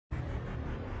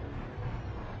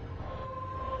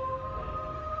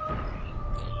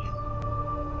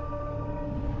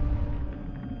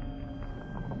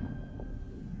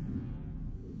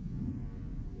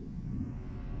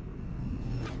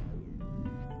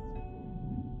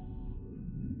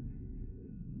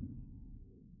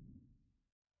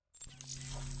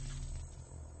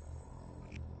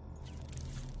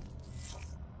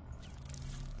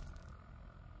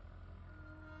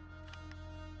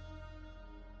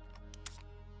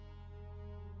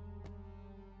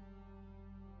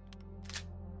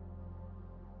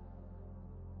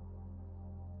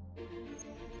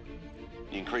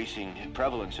The increasing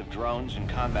prevalence of drones and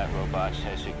combat robots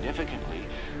has significantly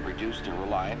reduced the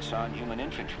reliance on human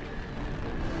infantry.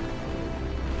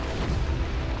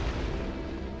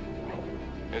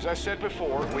 As I said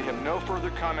before, we have no further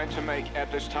comment to make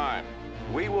at this time.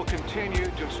 We will continue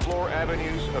to explore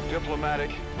avenues of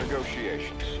diplomatic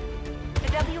negotiations.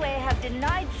 The WA have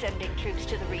denied sending troops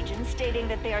to the region, stating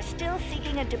that they are still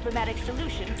seeking a diplomatic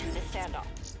solution to the standoff.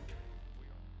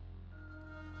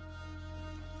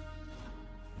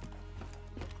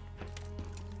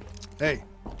 Hey,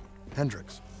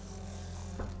 Hendricks.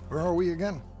 Where are we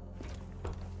again?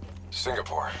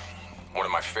 Singapore. One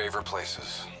of my favorite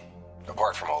places.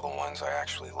 Apart from all the ones I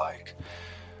actually like.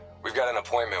 We've got an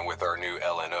appointment with our new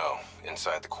LNO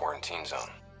inside the quarantine zone.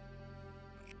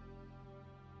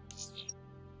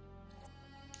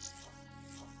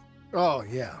 Oh,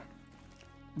 yeah.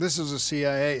 This is a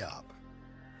CIA op.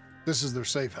 This is their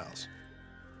safe house.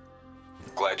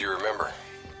 Glad you remember.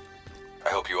 I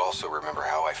hope you also remember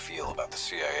how I feel about the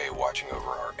CIA watching over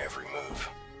our every move.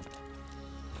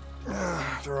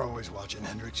 They're always watching,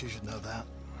 Hendricks. You should know that.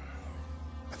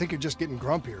 I think you're just getting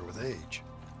grumpier with age.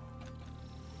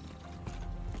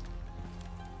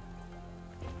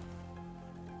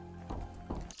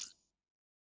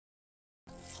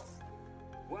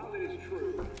 While it is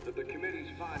true that the committee's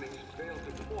findings fail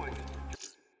to point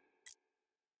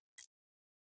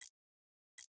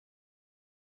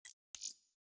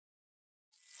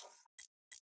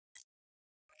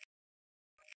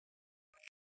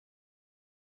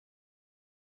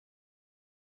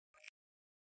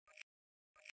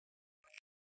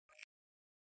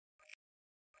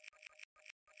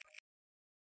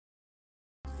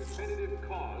definitive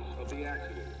cause of the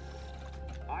accident,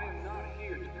 I am not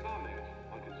here to comment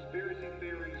on conspiracy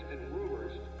theories and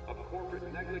rumors of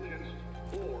corporate negligence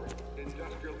or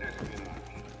industrial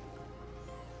espionage.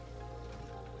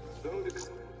 Though the